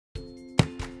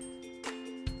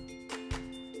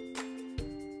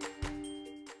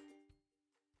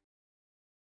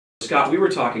Scott, we were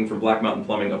talking from Black Mountain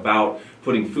Plumbing about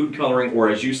putting food coloring, or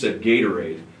as you said,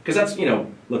 Gatorade. Because that's, you know,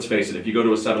 let's face it, if you go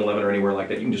to a 7-Eleven or anywhere like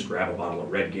that, you can just grab a bottle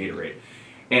of red Gatorade.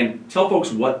 And tell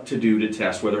folks what to do to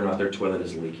test whether or not their toilet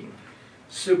is leaking.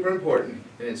 Super important,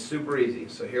 and it's super easy.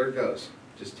 So here it goes.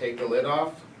 Just take the lid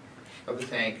off of the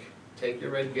tank, take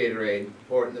your red Gatorade,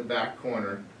 pour it in the back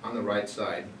corner on the right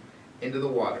side, into the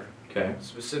water. Okay.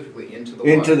 Specifically into the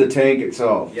water. Into the tank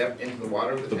itself. Yep, into the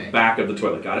water of the tank. The back of the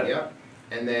toilet, got it? Yep,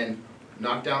 and then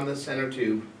knock down the center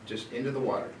tube just into the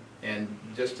water, and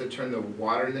just to turn the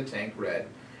water in the tank red,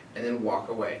 and then walk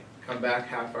away. Come back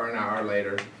half hour, an hour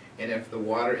later, and if the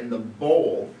water in the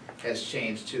bowl has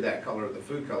changed to that color of the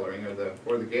food coloring or the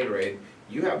Gatorade,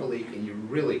 you have a leak and you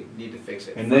really need to fix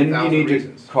it. And for then you 1,000 need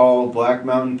reasons. to call Black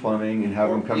Mountain Plumbing and have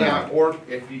them come yeah, out. or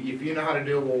if you know how to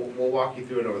do it, we'll walk you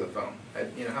through it over the phone.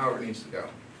 You know, however it needs to go.